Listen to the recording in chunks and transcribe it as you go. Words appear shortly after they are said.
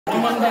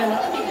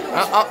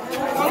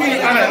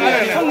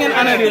foog ngeen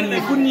ana réew mi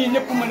pour ñii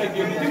ñëpp mën a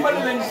génn dimbali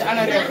leen si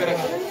ana réew bi rek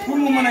pour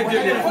mu mën a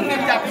jëlee foog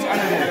ngeen jàpp si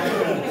ana réew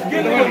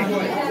génn yoon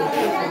booy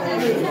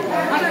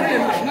ana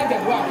réew mi na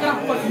dem waaw ndax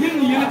kon yéen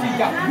ñi yéen a ciy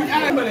jàpp buñ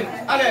ana ba leen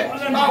allez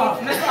waaw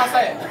n'est-ce pas ça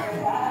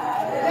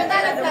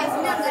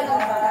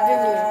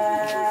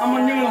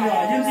amoon ñu ngi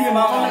la yéen ci ngeen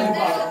ma wax nañu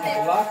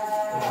baax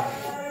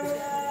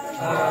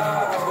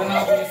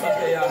gannaaw bu ñu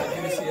sante yàlla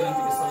julli si yonent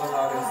bi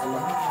sallallahu alayhi wa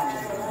sallam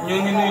ñoo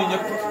ngi nuyu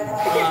ñëpp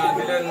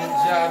di leen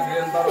ziar di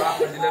leen baru àq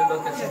di leen doon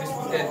teg si bis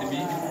bu tedd bi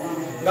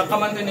nga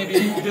xamante ne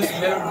bii bés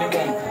melut ni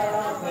moom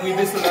muy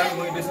bésu lan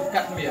muy bésu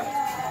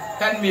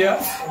khatmiah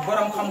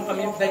borom xam-xam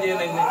yëpp dajee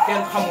nañ ne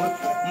kenn xamul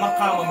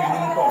maqaama mi nu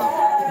mu toll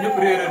ñëpp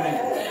réeré nañ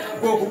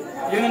kooku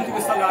yonent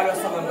bi sallallahu alayhi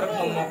wa sallam rek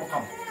moom moo ko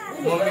xam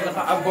moom mi nga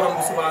xam ak borom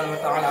bi subhanahu wa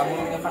taala moom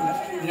mi nga xam ne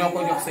ñoo ko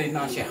jox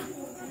Seydina Cheikh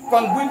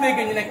kon buñ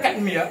déggee ñu ne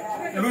khatmiah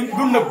lu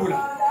nëbbu la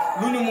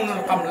lu ñu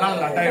mënul xam lan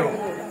la dayoo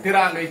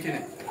tiraanga yi ci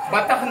ne ba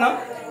tax na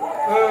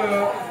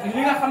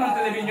li nga xamante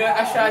ne bi ñooy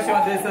association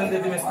des jeunes de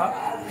Dimiskha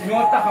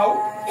ñoo taxaw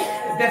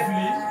def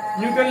lii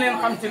ñu gën leen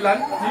xam ci lan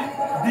ci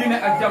diine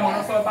ak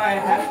jamono soo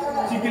bàyyee xel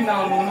ci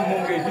ginnaaw noonu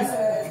moom ngay gis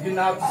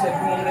ginnaaw ci set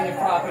bi moom la ñu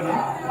frappé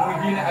noonu muy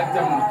diine ak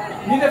jamono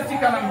ñu def ci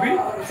kanam bi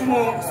sunu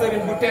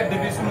sëriñ bu tedd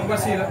bi sunu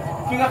wasila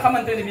ki nga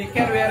xamante ne bi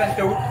kenn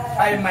weerantewut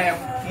ay mayam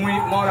muy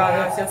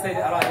Mawlana Cheikh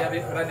Seydi Alaaji Abi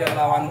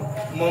radiyallahu anhu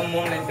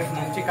moom lañ def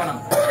moom ci kanam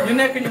ñu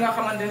nekk ñi nga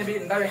xamante ne bi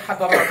ndawi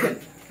xadaraat lañ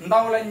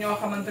ndaw lañ ñoo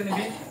xamante ne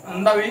bi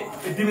ndawi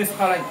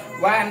Dimiskha lañ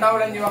waaye ndaw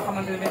lañ yoo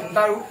xamante ne bi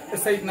ndaw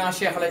Seydina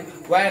Cheikh lañ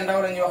waaye ndaw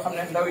lañ yoo xam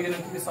ne ndaw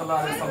Yonent bi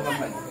sallallahu alayhi wa sallam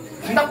lañ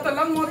ndaxte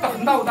lan moo tax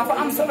ndaw dafa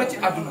am solo ci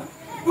àdduna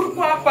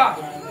pourquoi pas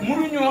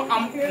mënuñoo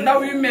am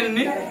ndaw yu mel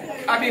ni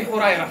Abi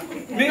Hurayra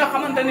mi nga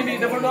xamante ne bii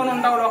dafa doonoon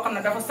ndaw loo xam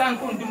ne dafa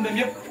sànkoon dundam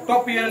yëpp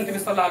topp Yonent bi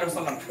sallallahu alayhi wa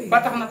sallam ba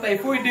tax na tey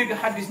fooy dégg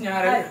xadis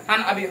ñaareel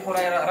an Abi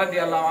Hurayra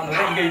radiyallahu anhu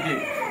rek ngay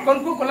dégg kon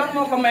kooku lan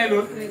moo ko may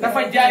lool dafa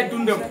jaay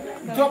dundam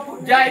topp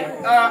jaay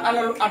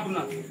alalu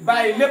àdduna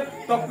bàyyi lépp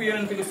topp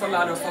Yonent bi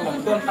sallallahu alayhi wa sallam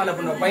doon xale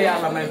bu ndaw ba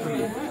yàlla may ko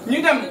lii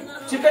ñu dem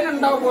ci beneen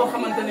ndaw boo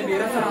xamante ne bii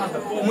référence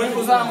muy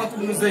Usaamatu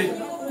bnu Zayd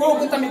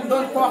kooku tamit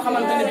doon koo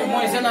xamante ne bi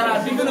mooy général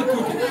bi gën a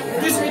tuuti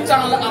 18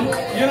 ans la am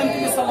Yonent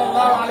bi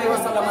sallallahu alayhi wa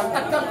sallam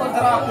takkal ko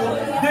drapeau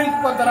dénk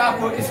ko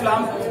drapeau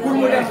islam pour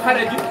mu dem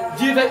xare ji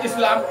jiite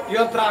islam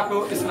yor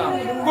drapeau islam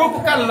kooku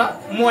kan la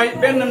mooy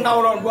benn ndaw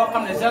loon boo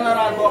xam ne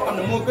général boo xam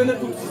ne moo gën a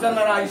tuuti ci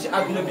général yi ci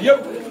àdduna bi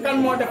yëpp kan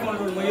moo def man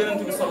loolu mooy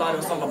Yonent bi sallallahu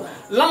alayhi wa sallam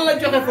lan la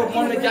joxe foofu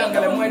moom la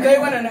jàngale mooy day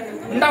wane ne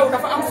ndaw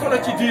dafa am solo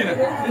ci diine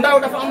ndaw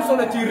dafa am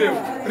solo ci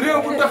réew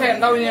bu doxee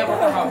ndaw ñee ko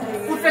taxaw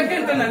bu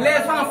fekkente ne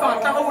les enfants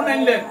taxawu nañ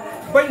leen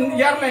bañ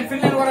yar leen fi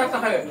leen war a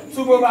taxawee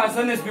su boobaa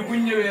jeunesse bi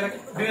buñ ñëwee rek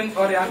dinañ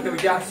orienté wu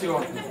jaar si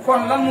yoon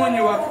kon lan moo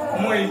ñu war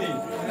mooy lii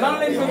lan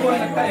lañ bëggoon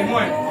nag tey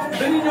mooy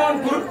dañu ñëwoon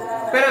pour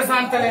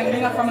présenter leen li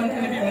nga xamante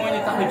ne bi moo ñu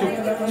tax a jóg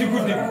ci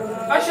guddi bi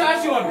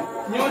association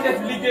bi ñoo def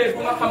liggéey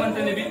bu nga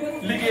xamante ne bi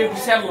liggéey bu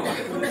sell la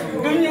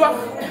duñu wax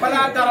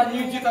balaa dara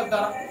ñuy jiital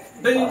dara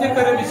dañu njëkk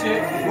a remercier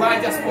waa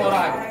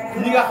diaspora bi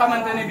ñi nga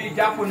xamante ne bii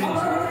jàpp nañu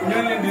si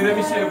ñoo leen di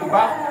remercier bu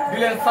baax di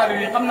leen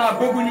saluer xam naa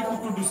bëgguñu ko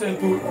tudd seen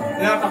tur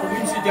dina tax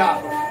duñ si jaar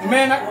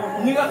mais nag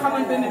ñi nga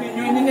xamante ne bii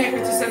ñoo ñu nekk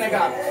ci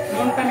Sénégal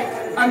ñoom tamit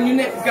ak ñu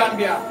nekk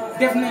Gambia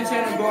def nañ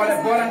seen doole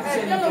boolante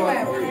seen doole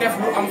def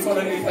lu am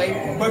solo lii tey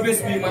ba bés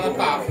bii mën a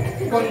taar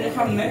kon ñu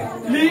xam ne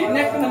lii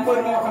nekk na mbër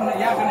moo xam ne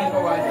yàgg nañ ko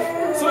waajal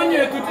soo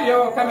ñëwee tuuti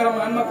yow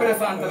caméraman ma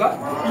présenté la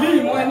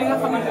lii mooy li nga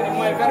xamante ne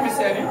mooy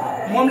vermicelle yi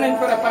moom lañ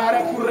préparé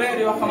pour reer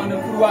yoo xamante ne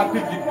pour waa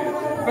public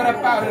bi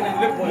préparé nañ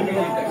lépp lu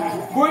ñuy def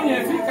boo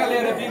ñëwee fii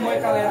kaleera bi mooy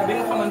kaleera bi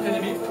nga xamante ne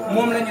bi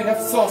moom la ñu def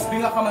sauce bi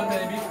nga xamante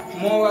ne bi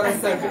moo war a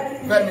servir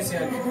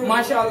vermicelle bi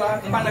macha allah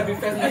mbana bi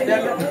fees na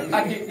dell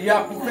ak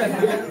yàpp fees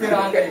na lépp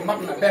tiraanga yi mat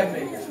na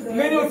Bérndéy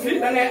nga ñëw fii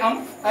da ngay am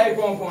ay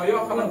bonbon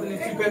yoo xamante ne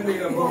ci Bérndéy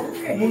la boobu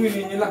mu ngi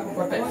nii ñu lakk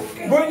ko tey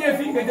boo ñëwee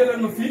fii nga jëlal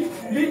ma fii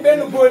lii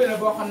benn boole la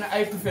boo xam ne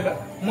ay tufe la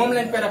moom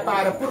lañ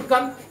préparé pour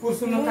kan pour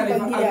sunu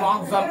xalifa al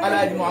muazzam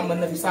Alaaji Mouhamed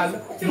Nabi Sall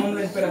moom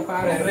lañ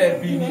préparé reer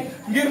bii nii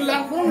ngir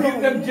lan ngir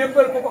dem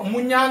jébbal ko mu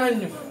ñaanal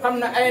ñu xam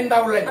ne ay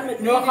ndaw lañ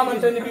ñoo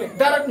xamante ne bi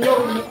dara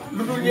ñorul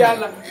lu dul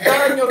yàlla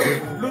dara ñorul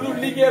lu dul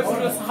liggéey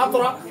suñu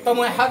xadra te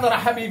mooy xadra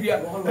Habibia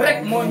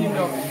rek moo ñu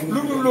ñor lu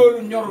dul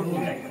loolu ñorul ñu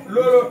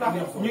looloo tax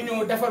ñu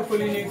ñëw defal ko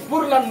li nii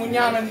pour lan mu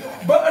ñaanal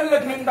ba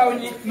ëllëg ñu ndaw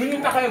ñi nu ñu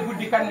taxawee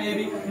guddi khatmiah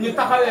bi ñu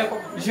taxawee ko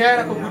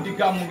gérer ko guddi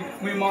gàmmu gi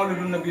muy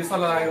mawlidu nabi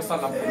sallallahu alayhi wa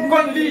sallam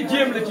kon lii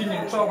jéem la ci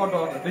ñun soo ko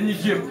door dañuy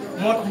jéem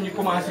moo tax ñu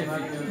commencé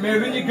fii mais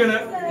lu ñu gën a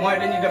mooy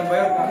dañuy dem ba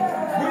yor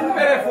bu ñu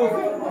meree foofu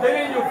da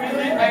ngay ñëw fii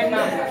lii ay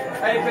naan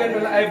ay benn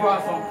la ay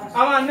boisson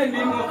amaan na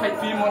lii moo xaj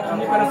fii moo tax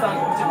ñu présenté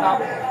ko ci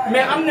table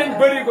mais am nañ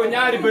bërigo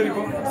ñaari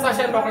bërigo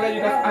sachet ndox la ñu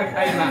def ak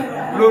ay naan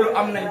loolu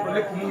am nañ ko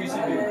lépp mu ngi si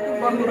biir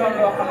kon mu doon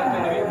loo xamante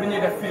ne bi lu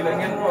ñuy def fii la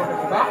ngeen toog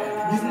bu baax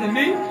gis na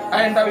lii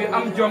ay ndaw yu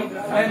am jom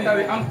ay ndaw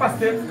yu am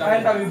Pastef ay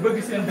ndaw yu bëgg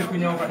seen dëkk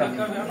ñoo ko def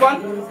kon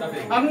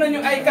am nañu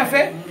ay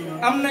café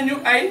am nañu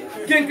ay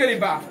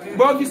kénkeliba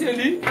boo gisee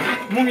lii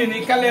mu ngi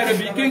nii kaleera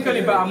bi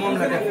kénkeliba moom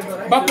la def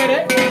ba pare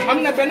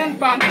am na beneen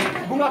paan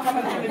bu nga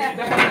xamante ni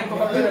defal nañ ko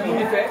ba pare mu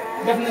ngi fee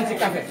def nañ ci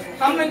café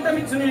am nañ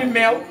tamit suñuy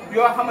meew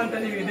yoo xamante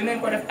ni bi dinañ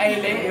ko def ay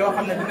lait yoo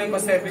xam ne dinañ ko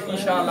servir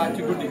incha allah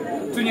ci guddi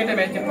suñu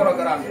demee ci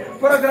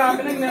programme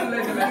bi nag neen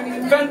lay demee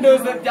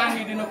 22h jàng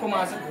yi dina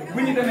commencé bu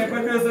ñu demee ba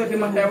 2h du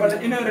matin wala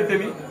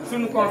 1h30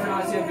 suñu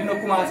conférencier dina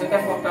commencé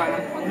def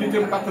waxtaanam ñu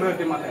jëm 4h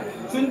du matin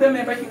suñu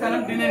demee ba ci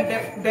kanam dinañ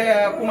def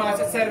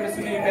commencé servir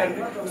suñuy benn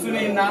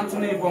suñuy naan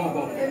suñuy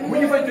bonbon bu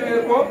ñu fa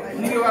jógee ko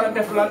ñu ngi war a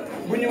def lan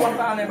bu ñu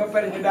waxtaanee ba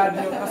pare ñu daal di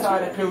ñëw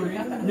tasaare xew li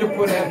ñëpp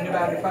reer ñu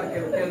daal di parqué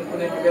kenn ku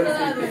nekk dellu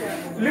si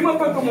li ma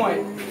bëgg mooy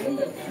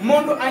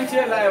monde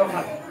entier laay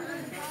waxal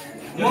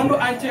monde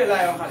entier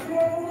laay waxal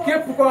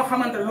képp koo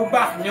xamante lu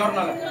baax ñor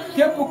na la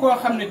képp koo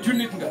xam ne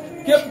jullit nga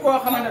képp koo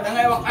xamante da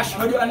ngay wax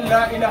ashhadu an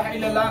la ilaha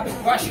illallah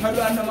wa ashhadu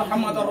anna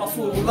muhammadan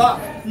rasulullah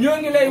ñoo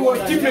ngi lay woo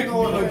ci mbég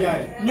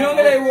ñoo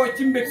ngi lay woo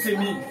ci mbégte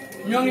nii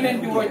ñoo ngi leen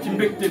di woo ci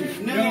mbégte bi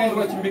ñoo ngi leen di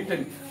woo ci mbégte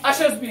bi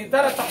HOS bi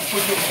dara tax ko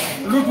jóg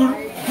lu dul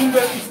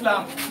dundal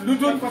islam lu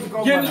dul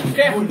génn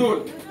xeex ndóol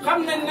xam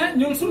nañ ne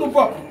ñun suñu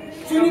bopp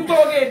suñu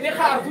toogee di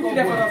xaar bu ñu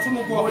defaral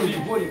suñu gox bi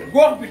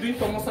gox bi duñ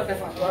ko mos a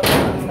defar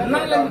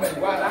nan lañ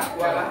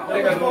voilà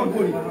légal moom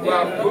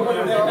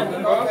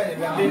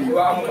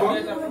waaw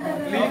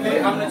lii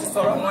am na ci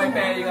solo mooy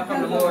pain yi nga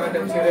xam ne moo war a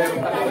dem ci reeru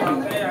xale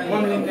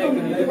moom lañ nekk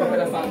nii di ko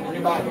présenté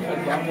ñu baax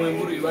ko ak mooy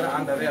mburu yi war a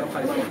ànd reeru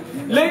xale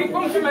léegi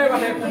comme fi may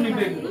waxee pour ñu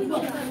dégg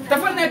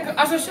dafa nekk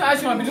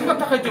association bi li ko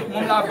tax a jóg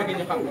moom laa bëgg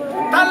ñu xam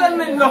tàllal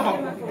nañ loxo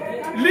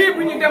lii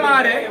bu ñu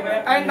démarré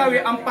ay ndaw yi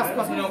am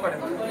pas-pas ñoo ko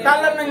def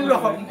tàllal nañ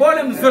loxo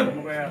mboolem jeune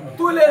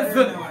tous les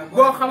jeunes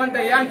boo xamante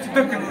yaa ngi ci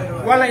dëkk bi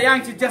wala yaa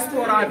ngi ci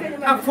diaspora bi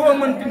ak foo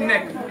mënti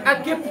nekk ak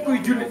képp kuy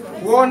julli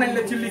woo nañ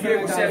la ci liggéey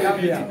bu sell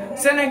bi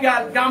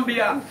Sénégal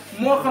Gambia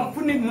moo xam fu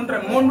nit mun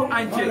rek monde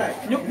entier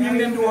ñëpp ñu ngi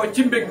leen di woo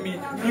ci mbég mi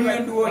ñu ngi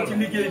leen di woo ci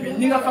liggéey bi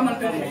ñi nga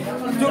xamante ne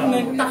jóg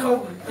nañ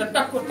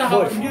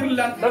taxaw ngir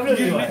lan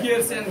ngir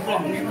liggéey seen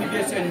gox ngir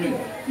liggéey seen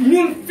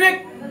ñun fekk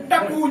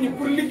takkuwuñu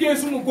pour liggéey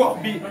suñu gox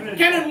bii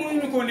keneen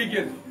mënuñu koo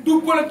liggéey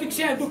du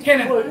politicien du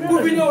keneen ku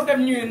fi ñëw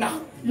dem ñuy nax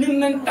ñun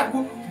nañ takku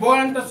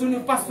boolante suñu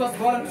pas-pas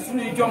boolante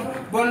suñuy jom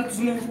boolante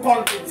suñuy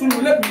xol suñu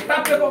lépp ñu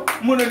tàppe ko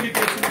mën a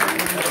liggéey suñu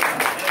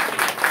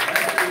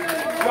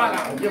voilà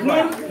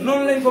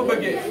noonu lañ ko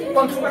bëggee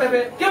kon su ko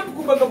defee képp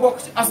ku bëgg a bokk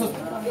ci ASOS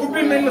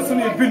ubbil nañ la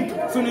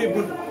suñuy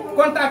bunt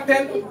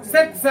contactel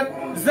 77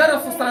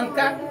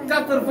 064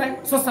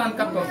 80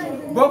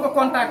 74 boo ko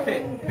contacté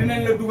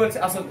dinañ la dugal ci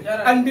ASOS bi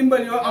ak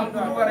ndimbal yoo am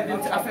pour lu war a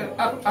jëm ci affaire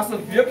ak ASOS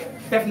bi yëpp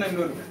def nañ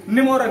loolu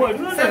numéro bi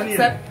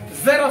 77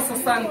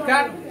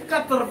 064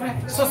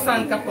 80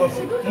 74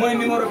 mooy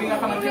numéro bi nga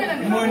xamante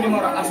ne mooy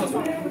numéro ASOS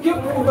bi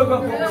képp ku bëgg a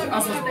bokk ci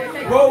ASOS bi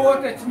boo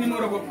wootee ci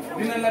numéro boobu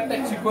dinañ la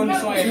teg ci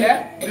conditions yi leer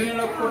dinañ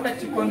la ko teg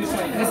ci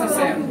conditions yi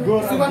nécessaire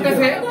su ko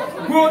defee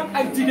góor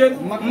ak jigéen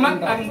mag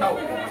ak ndaw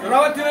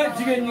rawatina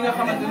jigéen ñi nga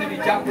xamante ne bi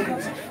jàpp nañ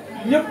ci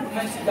ñëpp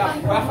nañ si jàpp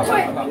baax a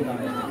baax a baax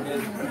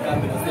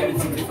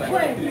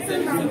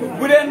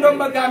bu dee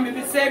ndomba Gàmbi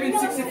bi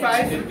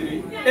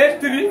 765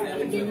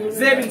 83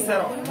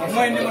 70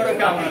 mooy numéro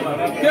Gàmbi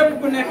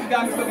képp ku nekk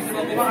Gàmbi bëgg si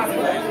wax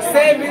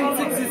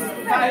 765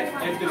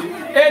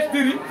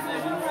 83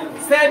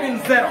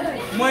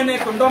 70 mooy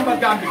nekk ndomba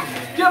Gàmbi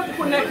képp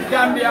ku nekk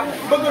Gambia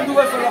bëgg a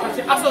dugal sa loxo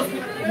ci ASOS bi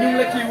ñu ngi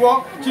la ciy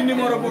woo ci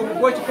numéro boobu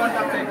boo ci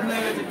contacté dinañ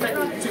la ci teg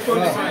ci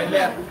conditions yi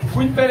leer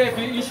buñ paree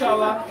fii incha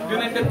allah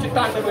dinañ dem ci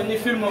tànt ba ñu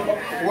filmé ko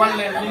wan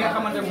leen li nga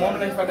xamante moom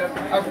lañ fa def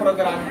ak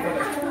programme bi ko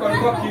def kon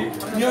mbokk yi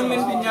ñoo ngi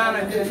leen di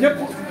ñaanal ñëpp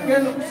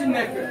kenn ku si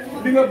nekk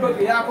li nga bëgg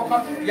yaa ko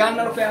xam yaa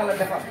na la ko yàlla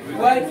defal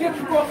waaye képp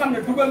koo xam ne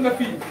dugal nga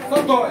fii sa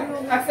doole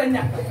ak sa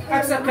ñàkk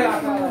ak sa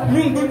xalaat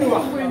ñun duñu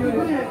wax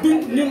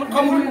ñun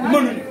xamul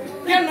mënuñu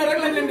kenn rek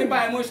lañ leen di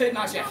bàyyi mooy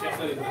Seydina Cheikh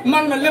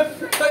man na lépp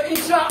te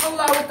incha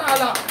allahu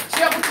taala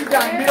Cheikhu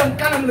Tidiane bi dem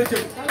kanam la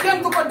jëm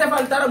kenn du ko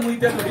defal dara muy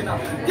def ginnaaw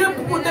képp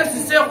ku def si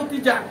Cheikhu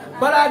Tidiane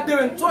balaa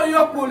déwén soo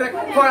yokkul rek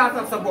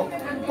xoolaatal sa bopp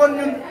kon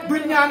ñun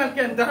duñ ñaanal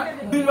kenn dara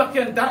duñ wax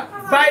kenn dara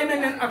bàyyi nañ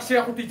leen ak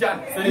Cheikhu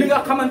Tidiane li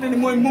nga xamante ni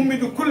mooy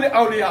mummidu kulli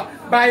awliya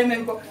bàyyi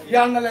nañ ko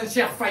yàlla na leen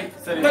Cheikh fay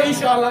te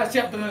incha allah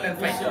Cheikh dina leen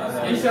fay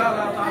incha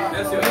allah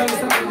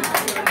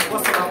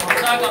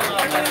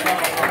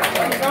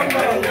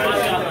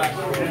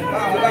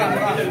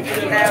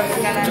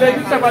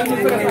léegi tabal ñu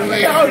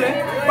taxaw leen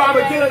Baba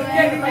jëlal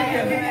kenn par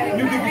kenn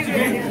ñu dugg ci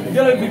biir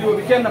jëlal vidéo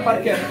bi kenn par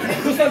kenn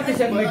du sol ci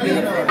seen liggéey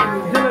jëlal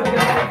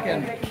kenn par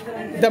kenn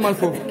demal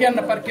foofu kenn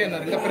par kenn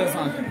rek nga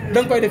présenté da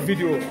nga koy def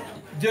vidéo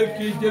jël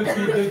kii jël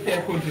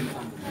kii continue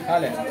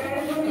allez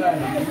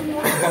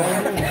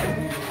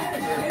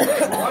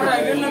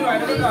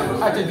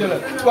acca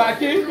jëlal waa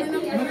kii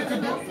mu ngi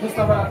tudd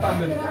Moustapha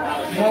Tambali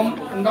moom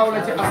ndaw la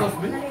ci ASOS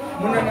bi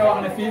mun nañu wax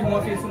ne fii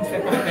moo fii suñu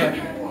secrétaire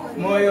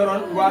moo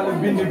yoroon wàllu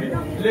bind bi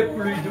lépp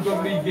luy dugg ak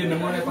luy génn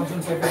moo nekkoon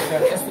suñu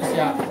secrétaire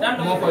spécial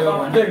moo ko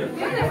yoroon dégg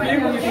fii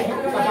mu ngi tudd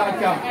Tafa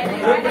Thiam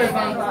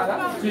représentant la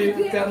ci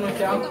Thierno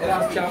Thiam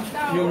Elas Thiam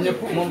ñoom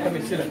ñëpp moom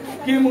tamit si la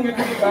kii mu ngi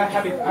tudd Baye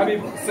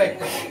Habib Seck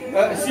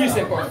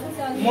Cissé ko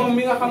moom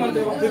mi nga xamante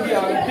wax dëgg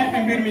yàlla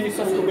depuis mbir mi ñu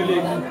sos ko ba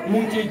léegi mu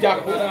ngi ciy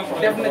jàpp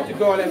def na ci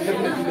dooleem def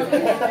na ci lépp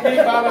kii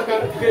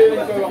Babacar Gueye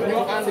lañ koy wax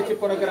ñoo ànd ci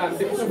programme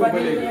depuis suba ba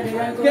léegi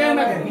kee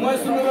nag mooy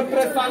suñu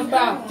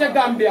représentant ca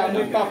Gambia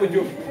muy Papa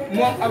Diop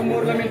moom ak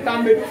Mour Lamine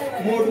També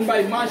Modou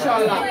Mbaye macha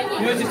allah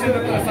ñoo ci seen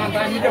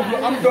représentant ñu def lu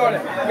am doole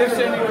def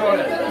seen i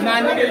doole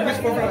naa ñi ngay gis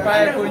foofu la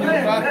bàyyeekoo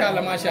ñoom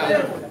barkalla macha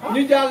allah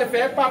ñu jàll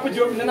fee Papa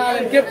Diop nee naa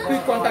leen képp kuy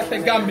contacté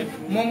Gambie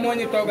moom moo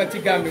ñu toogal ci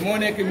Gambie moo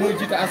nekk moo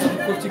jiite asam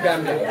pour ci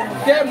Gambie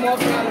tey moo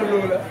xaala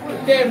loola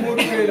tey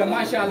Modou Gueye la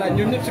macha allah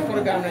ñoom ñëpp ci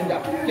programme lañ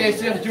jàpp tey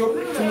Cheikh Diop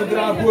suñu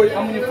grand boy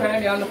amuñu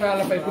fayam yàlla na ko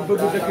yàlla fay ku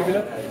bëgg dëkk bi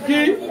la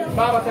kii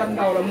Babacar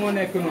Ndaw la moo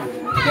nekk noonu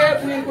tey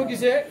bu ngeen ko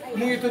gisee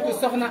mu ngi tudd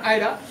Soxna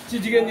Aïda ci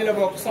jigéen ñi la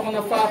bokk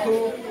Soxna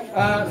Fatou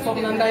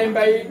Soxna Nday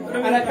Mbaye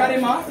ana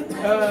Karima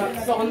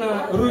Soxna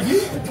Rudi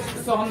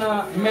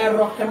Soxna mère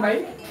Roxte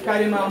Mbaye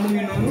Karima mu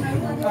ngi noonu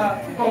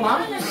comment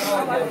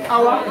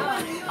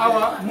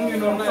Awa mu ngi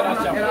noonu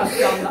Elas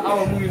Thiam la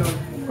Awa mu ngi noonu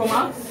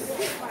comment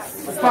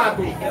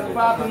Fatou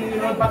mu ngi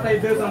noonu ba tey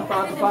deuxième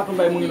Fatou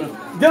Mbaye mu ngi noonu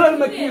jëlal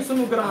ma kii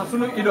suñu grand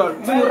suñu idole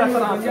suñu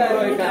référence suñu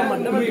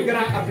royukaay muy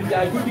grand Abdou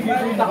Ndiaye guddi gi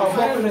duñ taxaw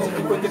bokk na si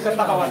di ko njëkk a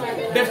taxawal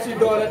def si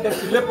doole def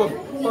si léppam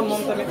kon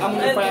moom tamit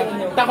amuñu fayam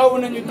taxaw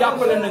nañu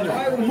jàppale nañu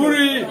mburu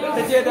yi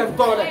da cee def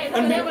doole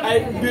andi ay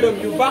mbiram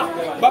yu baax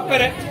ba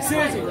pare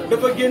séesi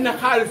dafa génne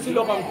xaalis si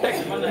loxoom teg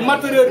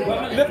matériel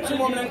bi lépp ci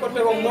moom lañ ko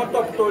tegoon moo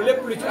toppatoo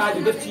lépp lu ci aaju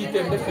def ci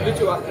yitteem def ci lu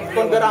ci wax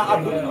kon grand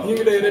Abdou ñu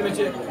ngi lay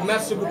remercier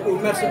merci beaucoup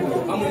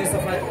amuñu sa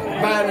fay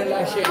bàyyi nañ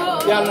la chaîne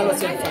yàlla na la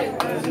seen fay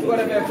su ko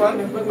defee kon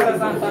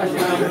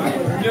présentation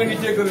ñoo ngi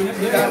jégalu ñëpp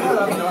ñu daal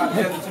di wax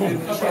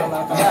incha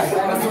allah